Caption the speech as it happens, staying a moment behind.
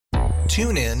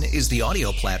TuneIn is the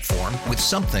audio platform with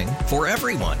something for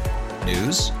everyone.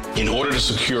 News. In order to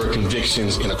secure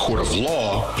convictions in a court of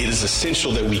law, it is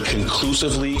essential that we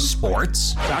conclusively.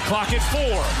 Sports. Shot clock at 4.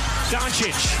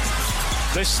 Doncic.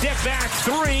 The step back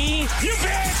 3. You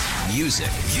bet. Music.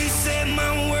 You set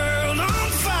my world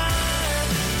on fire.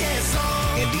 Yes,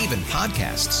 and even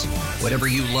podcasts. Whatever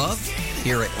you love,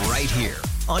 hear it right here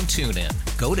on TuneIn.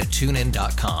 Go to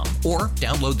TuneIn.com or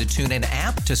download the TuneIn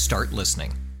app to start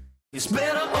listening. It's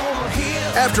better over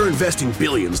here. After investing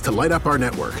billions to light up our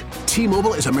network,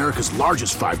 T-Mobile is America's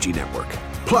largest 5G network.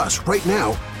 Plus, right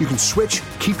now, you can switch,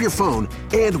 keep your phone,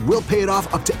 and we'll pay it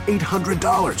off up to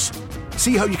 $800.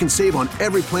 See how you can save on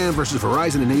every plan versus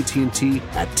Verizon and AT&T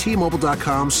at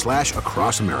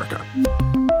T-Mobile.com/across America.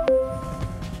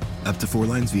 Up to 4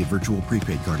 lines via virtual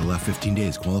prepaid card. Allow 15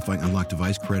 days. Qualifying unlocked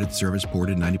device credit service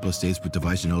ported 90+ states with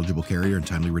device and eligible carrier and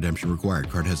timely redemption required.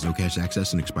 Card has no cash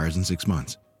access and expires in 6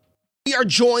 months. We are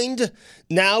joined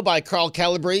now by Carl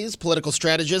Calabrese, political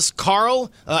strategist.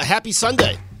 Carl, happy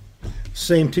Sunday.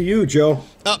 Same to you, Joe.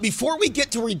 Before we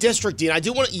get to redistricting, I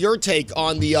do want your take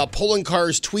on the polling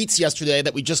cars tweets yesterday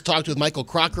that we just talked with Michael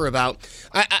Crocker about.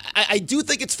 I do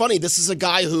think it's funny. This is a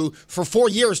guy who, for 4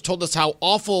 years, told us how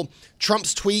awful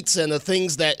Trump's tweets and the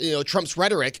things that, Trump's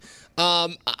rhetoric.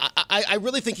 I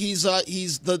really think he's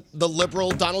the liberal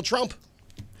Donald Trump.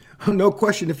 No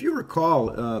question. If you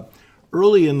recall,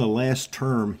 early in the last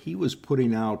term, he was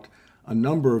putting out a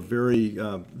number of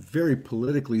very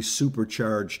politically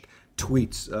supercharged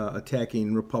tweets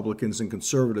attacking Republicans and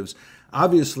conservatives.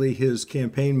 Obviously, his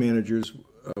campaign managers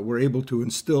were able to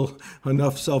instill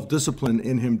enough self-discipline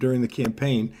in him during the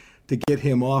campaign to get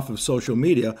him off of social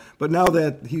media. But now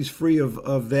that he's free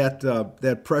of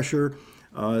that pressure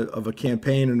of a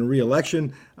campaign and a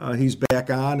re-election, he's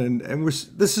back on, and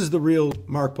this is the real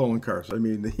Mark Poloncarz. I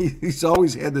mean, he's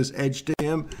always had this edge to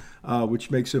him,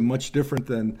 which makes him much different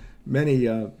than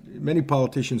many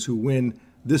politicians who win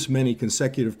this many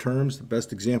consecutive terms, the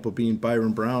best example being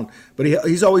Byron Brown. But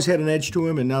he's always had an edge to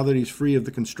him, and now that he's free of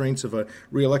the constraints of a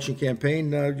re-election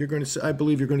campaign, I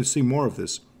believe you're going to see more of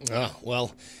this. Oh,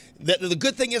 well, the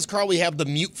good thing is, Carl, we have the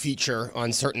mute feature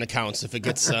on certain accounts if it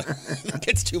gets if it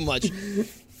gets too much.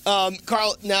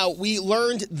 Carl, now we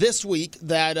learned this week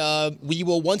that we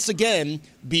will once again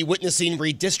be witnessing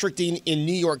redistricting in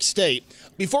New York State.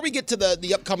 Before we get to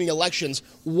the upcoming elections,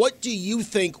 what do you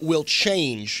think will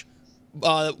change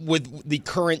with the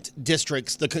current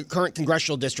districts, the current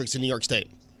congressional districts in New York State?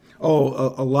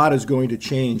 Oh, a lot is going to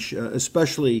change,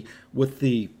 especially with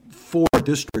the 4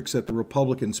 districts that the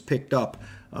Republicans picked up,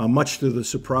 much to the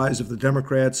surprise of the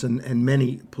Democrats and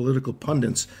many political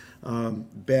pundits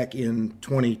back in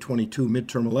 2022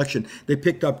 midterm election. They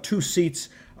picked up 2 seats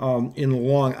in the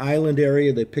Long Island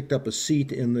area. They picked up a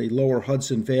seat in the lower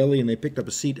Hudson Valley, and they picked up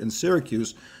a seat in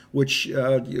Syracuse, which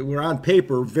were on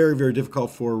paper very, very difficult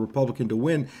for a Republican to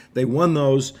win. They won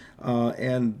those,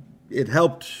 and it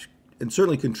helped and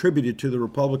certainly contributed to the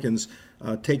Republicans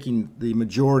taking the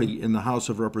majority in the House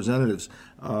of Representatives.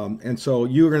 And so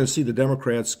you're going to see the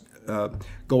Democrats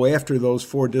go after those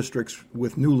 4 districts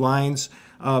with new lines.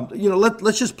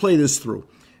 Let's just play this through.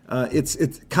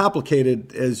 It's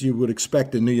complicated, as you would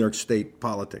expect in New York State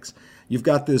politics. You've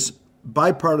got this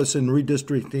bipartisan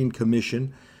redistricting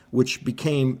commission, which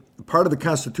became part of the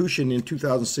Constitution in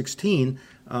 2016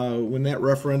 when that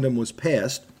referendum was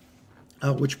passed,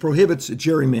 which prohibits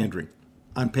gerrymandering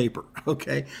on paper.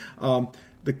 Okay,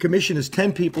 the commission is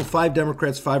 10 people, 5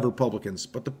 Democrats, 5 Republicans.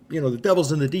 But the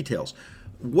devil's in the details.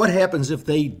 What happens if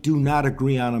they do not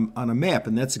agree on a map?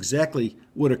 And that's exactly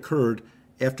what occurred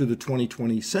after the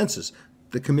 2020 census.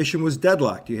 The commission was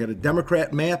deadlocked. You had a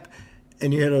Democrat map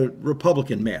and you had a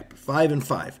Republican map, 5 and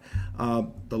 5.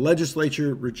 The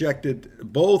legislature rejected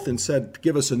both and said,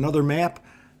 give us another map.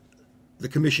 The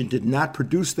commission did not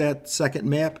produce that second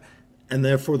map, and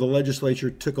therefore the legislature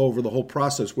took over the whole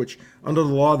process, which under the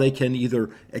law they can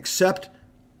either accept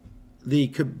the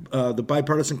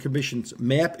bipartisan commission's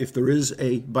map if there is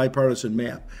a bipartisan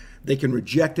map. They can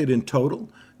reject it in total.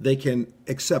 They can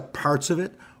accept parts of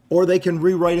it, or they can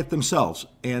rewrite it themselves.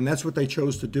 And that's what they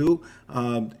chose to do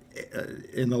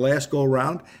in the last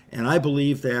go-around. And I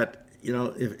believe that,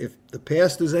 if the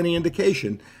past is any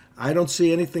indication, I don't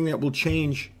see anything that will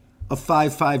change a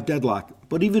 5-5 deadlock.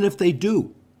 But even if they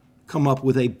do come up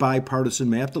with a bipartisan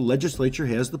map, the legislature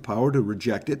has the power to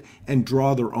reject it and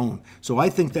draw their own. So I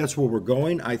think that's where we're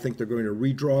going. I think they're going to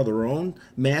redraw their own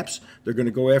maps. They're going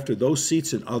to go after those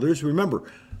seats and others. Remember,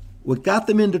 what got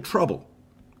them into trouble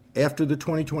after the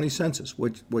 2020 census.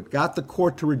 What got the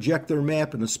court to reject their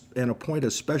map and appoint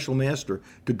a special master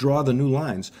to draw the new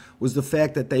lines was the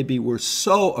fact that they were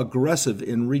so aggressive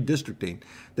in redistricting.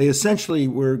 They essentially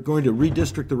were going to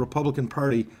redistrict the Republican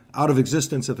Party out of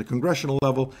existence at the congressional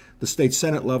level, the state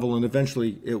Senate level, and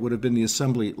eventually it would have been the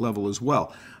assembly level as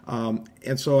well.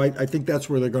 And so I think that's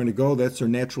where they're going to go. That's their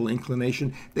natural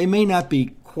inclination. They may not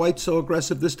be quite so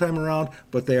aggressive this time around,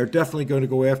 but they are definitely going to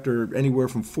go after anywhere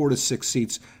from 4 to 6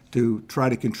 seats to try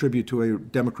to contribute to a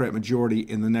Democrat majority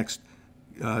in the next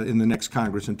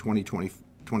Congress in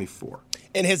 2024.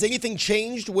 And has anything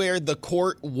changed where the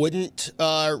court wouldn't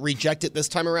reject it this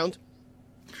time around?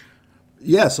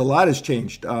 Yes, a lot has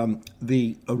changed.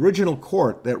 The original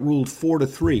court that ruled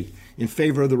 4-3 in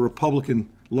favor of the Republican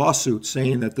lawsuit,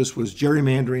 saying that this was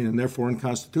gerrymandering and therefore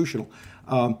unconstitutional,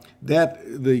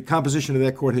 the composition of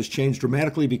that court has changed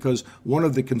dramatically because one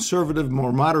of the conservative,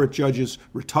 more moderate judges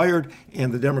retired,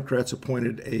 and the Democrats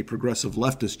appointed a progressive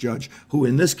leftist judge, who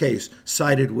in this case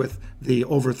sided with the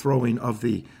overthrowing of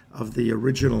the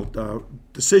original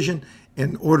decision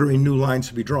and ordering new lines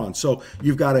to be drawn. So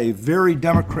you've got a very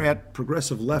Democrat,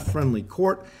 progressive, left-friendly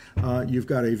court. You've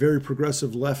got a very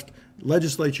progressive left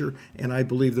legislature, and I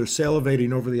believe they're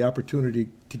salivating over the opportunity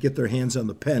to get their hands on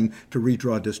the pen to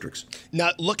redraw districts.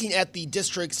 Now, looking at the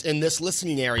districts in this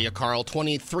listening area, Carl,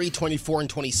 23, 24, and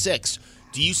 26,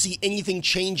 do you see anything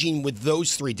changing with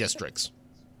those 3 districts?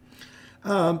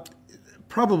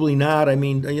 Probably not. I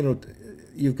mean,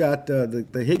 you've got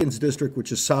the Higgins district,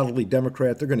 which is solidly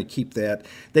Democrat. They're going to keep that.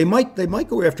 They might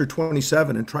go after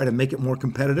 27 and try to make it more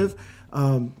competitive.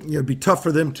 It'd be tough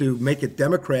for them to make it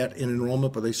Democrat in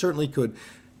enrollment, but they certainly could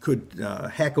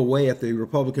hack away at the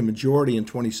Republican majority in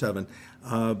 27.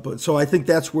 So I think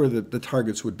that's where the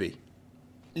targets would be.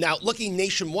 Now, looking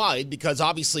nationwide, because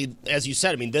obviously, as you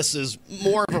said, I mean, this is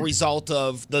more of a result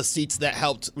of the seats that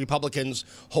helped Republicans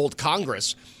hold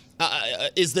Congress.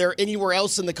 Is there anywhere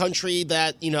else in the country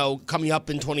that, coming up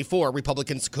in 24,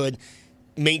 Republicans could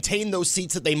maintain those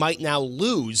seats that they might now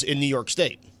lose in New York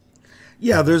State?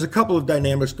 Yeah, there's a couple of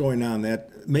dynamics going on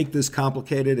that make this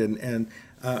complicated, and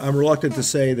I'm reluctant to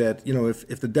say that,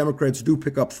 if the Democrats do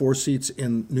pick up 4 seats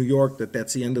in New York,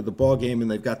 that's the end of the ball game and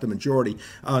they've got the majority.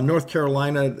 North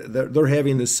Carolina, they're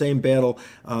having the same battle.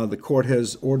 The court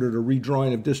has ordered a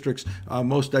redrawing of districts.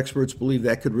 Most experts believe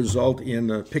that could result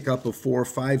in a pickup of 4 or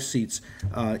 5 seats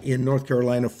in North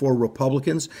Carolina for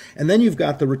Republicans. And then you've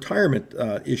got the retirement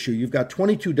issue. You've got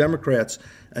 22 Democrats,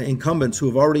 incumbents, who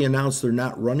have already announced they're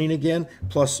not running again,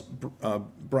 plus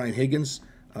Brian Higgins.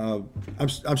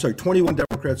 21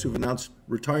 Democrats who've announced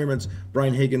retirements,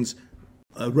 Brian Higgins'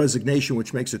 resignation,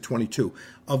 which makes it 22.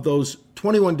 Of those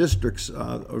 21 districts,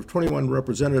 or 21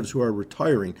 representatives who are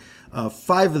retiring,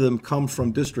 5 of them come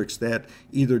from districts that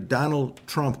either Donald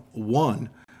Trump won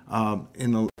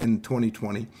in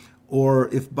 2020,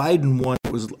 or if Biden won,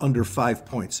 it was under 5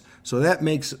 points. So that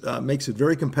makes it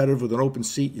very competitive with an open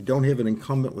seat. You don't have an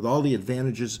incumbent with all the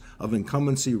advantages of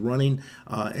incumbency running,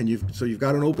 and you've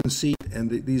got an open seat, and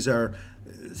these are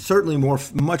certainly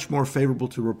much more favorable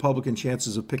to Republican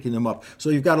chances of picking them up. So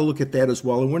you've got to look at that as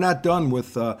well. And we're not done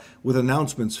with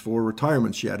announcements for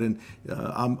retirements yet, and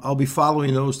I'll be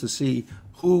following those to see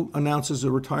who announces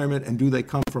a retirement, and do they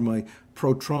come from a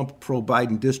pro-Trump,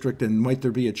 pro-Biden district, and might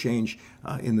there be a change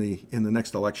in the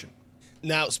next election?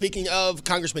 Now, speaking of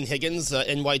Congressman Higgins,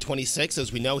 NY26,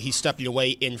 as we know, he's stepping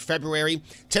away in February.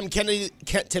 Tim Kennedy,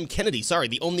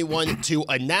 the only one to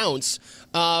announce.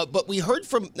 But we heard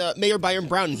from Mayor Byron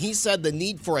Brown, and he said the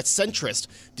need for a centrist.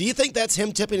 Do you think that's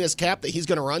him tipping his cap that he's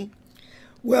going to run?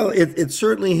 Well, it's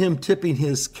certainly him tipping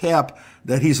his cap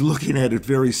that he's looking at it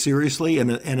very seriously,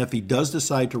 and if he does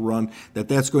decide to run,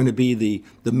 that's going to be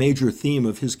the major theme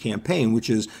of his campaign, which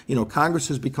is, Congress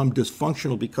has become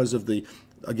dysfunctional because of the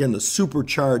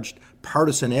supercharged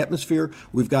partisan atmosphere.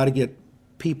 We've got to get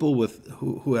people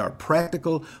who are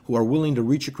practical, who are willing to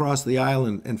reach across the aisle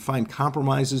and find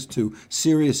compromises to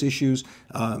serious issues.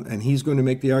 And he's going to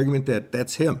make the argument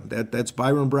that's him, that's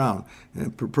Byron Brown, a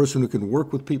person who can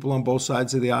work with people on both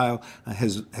sides of the aisle,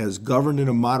 has governed in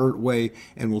a moderate way,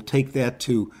 and will take that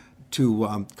to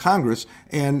Congress.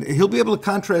 And he'll be able to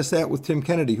contrast that with Tim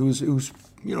Kennedy, who's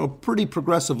pretty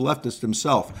progressive leftist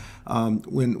himself.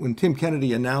 When Tim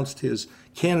Kennedy announced his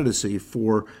candidacy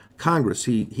for Congress,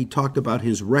 he talked about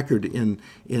his record in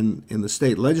the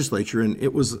state legislature, and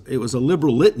it was a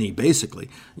liberal litany, basically.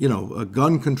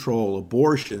 Gun control,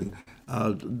 abortion,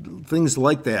 things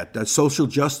like that. Social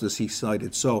justice he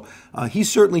cited. So he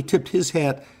certainly tipped his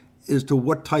hat as to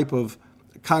what type of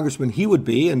congressman he would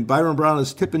be, and Byron Brown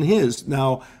is tipping his.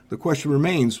 Now the question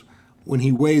remains, when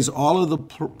he weighs all of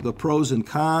the pros and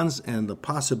cons and the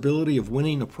possibility of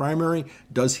winning a primary,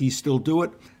 does he still do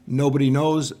it? Nobody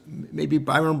knows. Maybe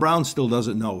Byron Brown still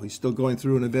doesn't know. He's still going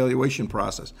through an evaluation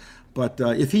process. But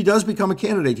if he does become a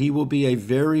candidate, he will be a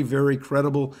very, very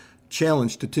credible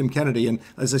challenge to Tim Kennedy. And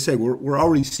as I say, we're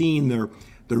already seeing their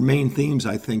main themes,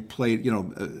 I think, played,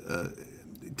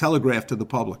 telegraphed to the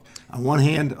public. On one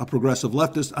hand, a progressive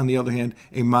leftist. On the other hand,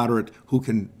 a moderate who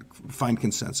can find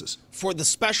consensus. For the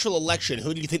special election,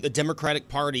 who do you think the Democratic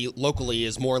Party locally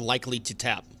is more likely to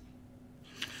tap?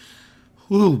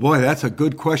 Oh, boy, that's a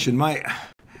good question.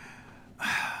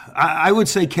 I would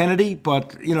say Kennedy,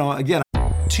 but, again.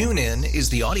 TuneIn is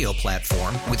the audio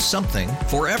platform with something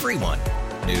for everyone.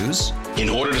 News. In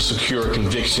order to secure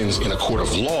convictions in a court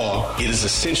of law, it is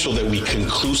essential that we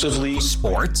conclusively.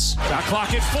 Sports. Got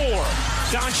clock at 4.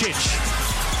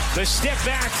 Doncic. The step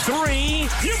back 3.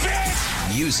 You bet.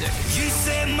 Music. You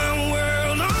set my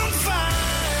world on fire.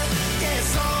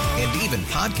 Yes, and even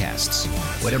podcasts.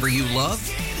 Whatever you love,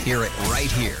 hear it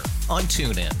right here on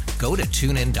TuneIn. Go to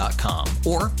TuneIn.com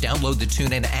or download the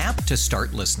TuneIn app to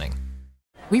start listening.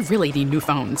 We really need new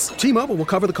phones. T-Mobile will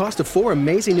cover the cost of 4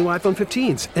 amazing new iPhone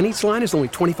 15s, and each line is only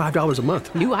 $25 a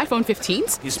month. New iPhone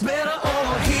 15s? it's better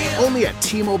over here. Only at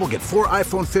T-Mobile, get 4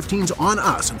 iPhone 15s on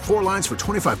us and 4 lines for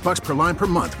 $25 per line per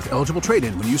month with eligible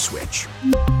trade-in when you switch.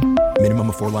 Minimum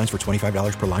of 4 lines for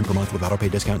 $25 per line per month with autopay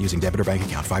discount using debit or bank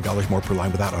account. $5 more per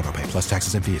line without autopay, plus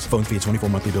taxes and fees. Phone fee at 24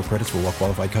 monthly bill credits for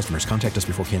well-qualified customers. Contact us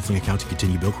before canceling account to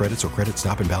continue bill credits or credit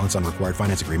stop and balance on required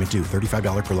finance agreement due.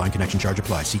 $35 per line connection charge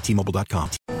applies. See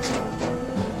T-Mobile.com.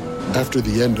 After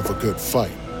the end of a good fight,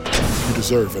 you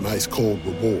deserve an ice-cold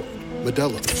reward.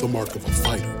 Modelo is the mark of a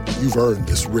fighter. You've earned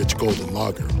this rich golden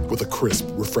lager with a crisp,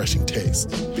 refreshing taste.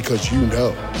 Because you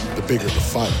know, the bigger the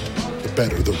fight, the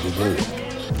better the reward.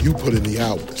 You put in the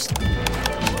hours,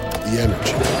 the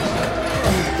energy,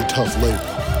 the tough labor.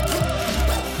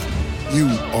 You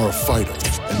are a fighter,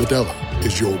 and Modelo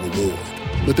is your reward.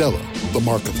 Modelo, the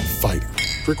mark of a fighter.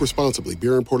 Drink responsibly.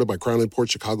 Beer imported by Crown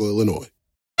Imports, Chicago, Illinois.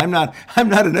 I'm not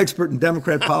an expert in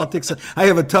Democrat politics. I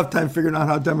have a tough time figuring out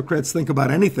how Democrats think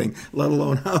about anything, let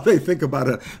alone how they think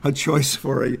about a choice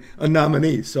for a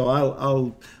nominee. So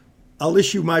I'll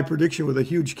issue my prediction with a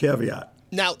huge caveat.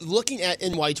 Now, looking at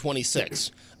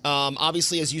NY26,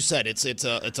 obviously, as you said, it's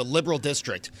a liberal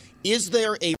district. Is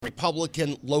there a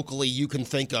Republican locally you can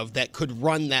think of that could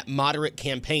run that moderate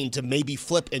campaign to maybe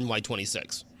flip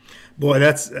NY26? Boy,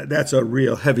 that's a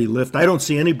real heavy lift. I don't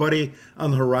see anybody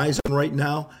on the horizon right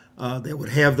now that would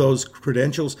have those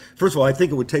credentials. First of all, I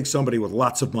think it would take somebody with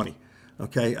lots of money,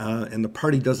 okay? And the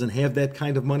party doesn't have that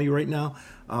kind of money right now.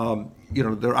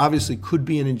 There obviously could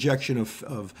be an injection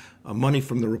of money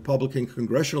from the Republican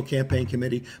Congressional Campaign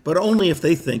Committee, but only if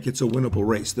they think it's a winnable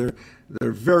race. They're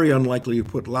very unlikely to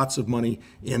put lots of money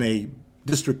in a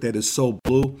district that is so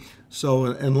blue. So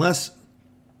unless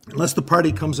the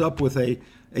party comes up with a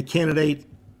candidate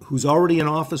who's already in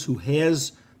office, who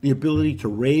has the ability to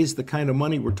raise the kind of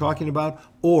money we're talking about,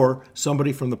 or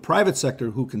somebody from the private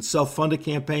sector who can self-fund a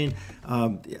campaign,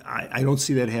 I don't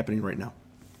see that happening right now.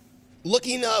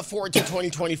 Looking forward to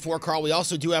 2024, Carl, we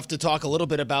also do have to talk a little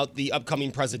bit about the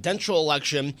upcoming presidential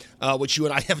election, which you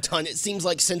and I have done, it seems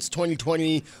like, since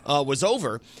 2020 was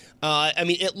over.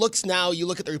 It looks now, you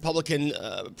look at the Republican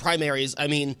primaries,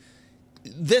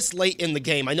 this late in the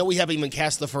game, I know we haven't even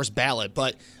cast the first ballot,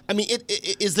 but,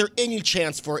 is there any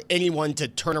chance for anyone to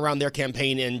turn around their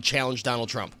campaign and challenge Donald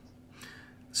Trump?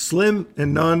 Slim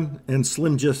and none, and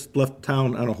Slim just left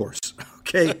town on a horse,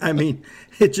 okay?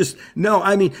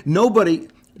 Nobody,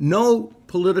 no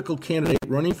political candidate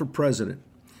running for president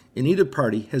in either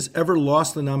party has ever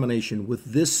lost the nomination with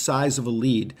this size of a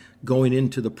lead going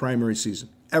into the primary season,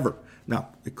 ever. Now,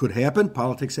 it could happen.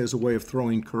 Politics has a way of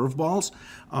throwing curveballs.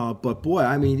 But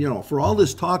boy, for all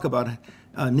this talk about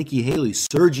Nikki Haley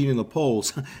surging in the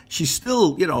polls, she's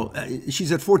still,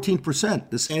 she's at 14%.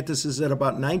 DeSantis is at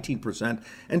about 19%.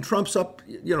 And Trump's up,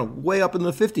 way up in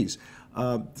the 50s.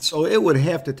 So it would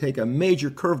have to take a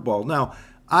major curveball. Now,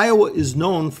 Iowa is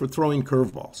known for throwing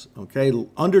curveballs, okay?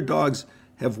 Underdogs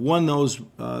have won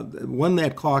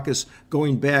that caucus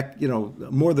going back,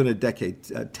 more than a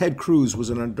decade. Ted Cruz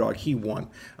was an underdog, he won.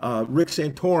 Rick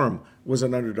Santorum was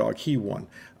an underdog, he won.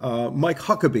 Mike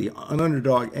Huckabee, an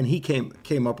underdog, and he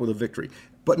came up with a victory.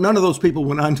 But none of those people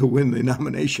went on to win the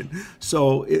nomination.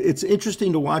 So it's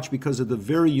interesting to watch because of the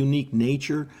very unique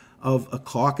nature of a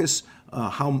caucus,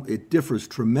 how it differs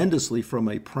tremendously from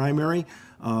a primary.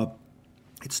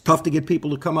 It's tough to get people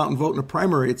to come out and vote in a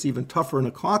primary. It's even tougher in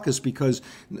a caucus because,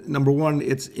 number one,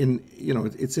 it's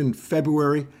in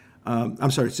February.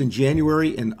 It's in January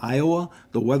in Iowa.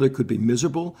 The weather could be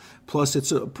miserable. Plus,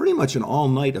 it's pretty much an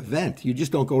all-night event. You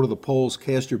just don't go to the polls,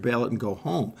 cast your ballot, and go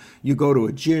home. You go to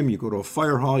a gym, you go to a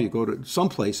fire hall, you go to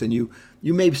someplace, and you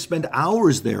may spend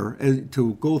hours there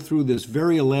to go through this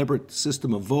very elaborate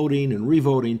system of voting and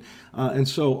revoting. And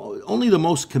so only the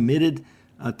most committed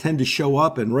tend to show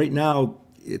up. And right now,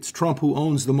 it's Trump who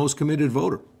owns the most committed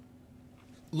voter.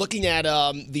 Looking at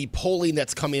the polling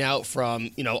that's coming out from,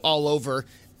 all over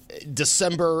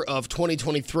December of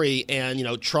 2023,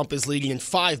 and, Trump is leading in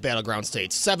 5 battleground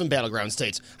states, 7 battleground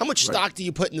states. How much stock do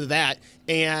you put into that?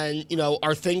 And,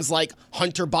 are things like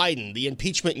Hunter Biden, the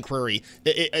impeachment inquiry,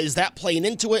 is that playing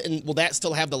into it? And will that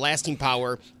still have the lasting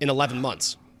power in 11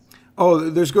 months?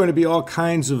 Oh, there's going to be all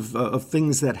kinds of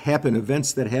things that happen,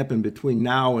 events that happen between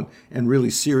now and really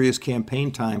serious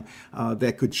campaign time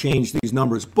that could change these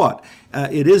numbers. But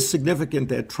it is significant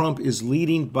that Trump is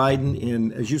leading Biden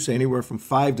in, as you say, anywhere from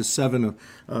 5 to 7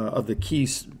 of the key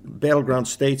battleground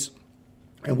states,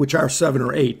 and which are 7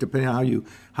 or 8, depending on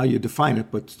how you define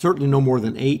it, but certainly no more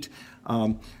than 8.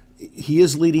 He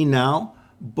is leading now.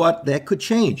 But that could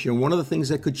change. And one of the things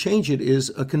that could change it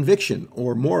is a conviction,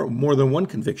 or more than one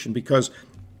conviction, because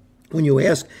when you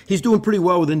ask, he's doing pretty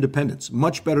well with independents,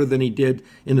 much better than he did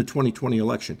in the 2020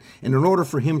 election. And in order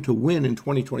for him to win in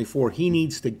 2024, he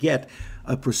needs to get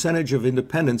a percentage of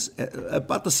independents at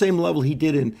about the same level he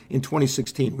did in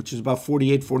 2016, which is about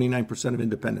 49% of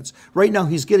independents. Right now,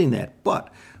 he's getting that.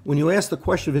 But when you ask the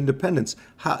question of independents,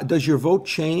 does your vote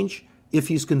change if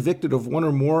he's convicted of one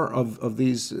or more of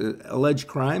these alleged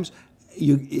crimes?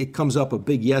 It comes up a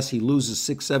big yes. He loses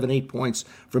 6, 7, 8 points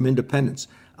from independents.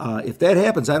 If that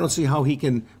happens, I don't see how he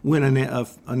can win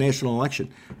a national election,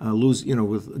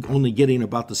 with only getting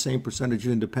about the same percentage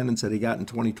of independents that he got in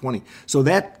 2020. So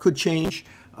that could change.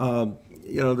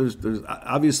 There's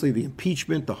obviously the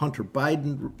impeachment, the Hunter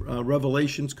Biden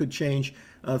revelations could change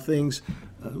things.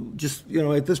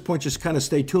 At this point, just kind of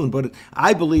stay tuned. But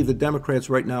I believe the Democrats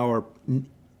right now are,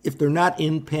 if they're not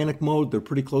in panic mode, they're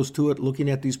pretty close to it looking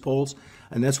at these polls.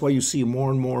 And that's why you see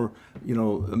more and more,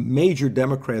 major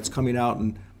Democrats coming out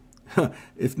and,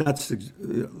 if not,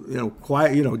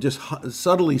 quiet, just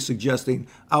subtly suggesting,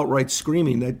 outright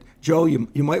screaming that, Joe, you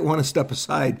might want to step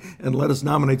aside and let us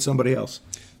nominate somebody else.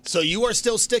 So you are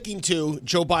still sticking to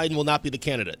Joe Biden will not be the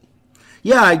candidate?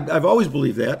 Yeah, I've always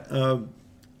believed that.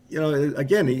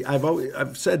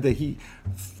 I've said that he,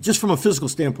 just from a physical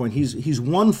standpoint, he's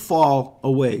one fall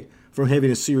away from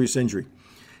having a serious injury.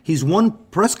 He's one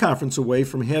press conference away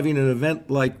from having an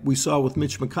event like we saw with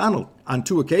Mitch McConnell on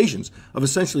 2 occasions of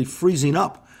essentially freezing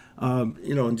up,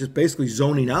 and just basically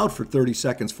zoning out for 30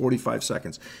 seconds, 45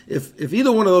 seconds. If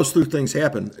either one of those 2 things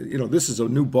happen, this is a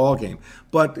new ball game.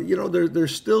 But,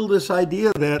 there's still this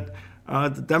idea that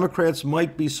the Democrats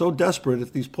might be so desperate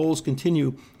if these polls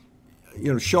continue,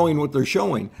 showing what they're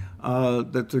showing,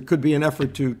 that there could be an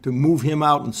effort to move him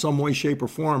out in some way, shape, or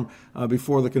form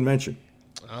before the convention.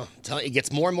 Oh, I'm telling you, it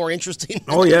gets more and more interesting.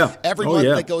 Every month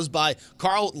that goes by.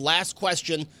 Carl, last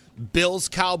question. Bills,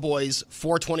 Cowboys,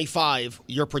 425.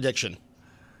 Your prediction?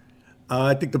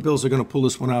 I think the Bills are going to pull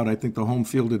this one out. I think the home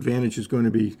field advantage is going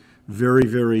to be very,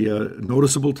 very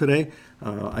noticeable today.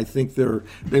 I think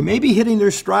they may be hitting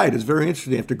their stride. It's very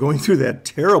interesting after going through that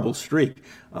terrible streak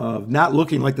of not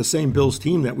looking like the same Bills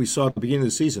team that we saw at the beginning of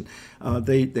the season.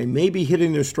 They may be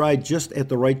hitting their stride just at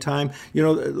the right time.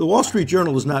 The Wall Street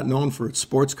Journal is not known for its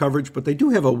sports coverage, but they do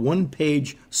have a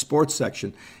 1-page sports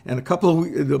section. And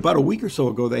about a week or so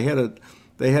ago, they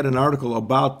had an article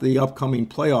about the upcoming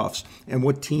playoffs and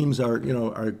what teams are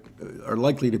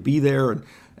likely to be there,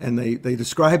 and they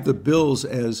describe the Bills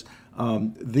as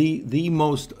the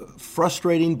most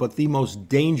frustrating but the most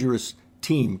dangerous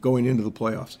team going into the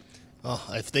playoffs. Oh,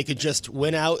 if they could just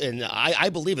win out, and I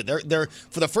believe it. They're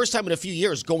for the first time in a few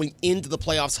years going into the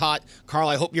playoffs hot. Carl,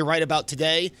 I hope you're right about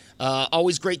today.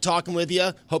 Always great talking with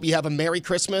you. Hope you have a Merry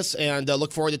Christmas, and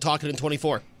look forward to talking in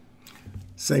 24.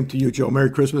 Same to you, Joe.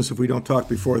 Merry Christmas if we don't talk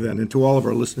before then, and to all of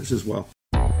our listeners as well.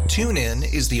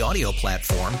 TuneIn is the audio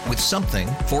platform with something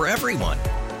for everyone.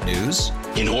 News.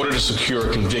 In order to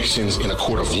secure convictions in a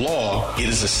court of law, it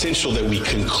is essential that we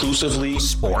conclusively.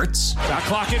 Sports. Shot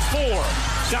clock at 4.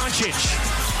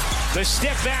 Doncic. The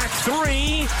step back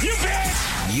 3. You bet.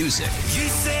 Music. You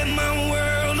set my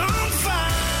world on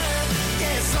fire.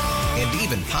 Yes, and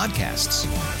even podcasts.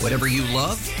 Whatever you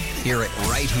love, hear it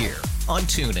right here on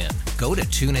TuneIn. Go to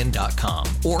TuneIn.com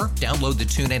or download the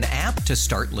TuneIn app to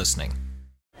start listening.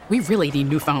 We really need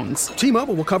new phones.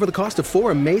 T-Mobile will cover the cost of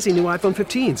 4 amazing new iPhone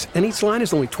 15s, and each line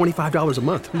is only $25 a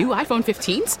month. New iPhone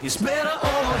 15s? It's better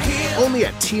over here. Only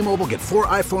at T-Mobile, get 4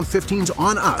 iPhone 15s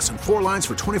on us and 4 lines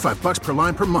for $25 per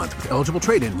line per month with eligible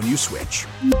trade-in when you switch.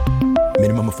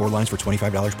 Minimum of 4 lines for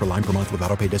 $25 per line per month with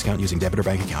autopay discount using debit or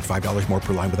bank account. $5 more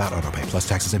per line without autopay, plus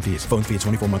taxes and fees. Phone fee at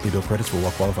 24 monthly bill credits for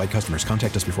well-qualified customers.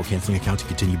 Contact us before canceling account to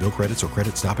continue bill credits or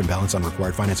credit stop and balance on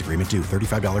required finance agreement due.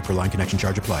 $35 per line connection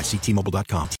charge applies. See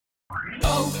T-Mobile.com.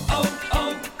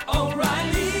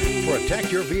 O'Reilly.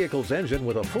 Protect your vehicle's engine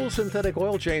with a full synthetic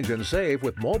oil change and save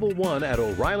with Mobile One at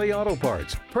O'Reilly Auto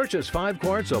Parts. Purchase 5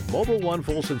 quarts of Mobile One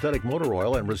full synthetic motor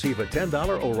oil and receive a $10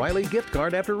 O'Reilly gift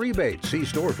card after rebate. See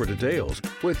store for details.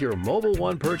 With your Mobile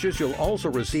One purchase, you'll also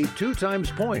receive 2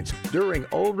 times points during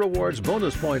O Rewards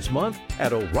Bonus Points Month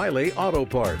at O'Reilly Auto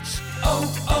Parts.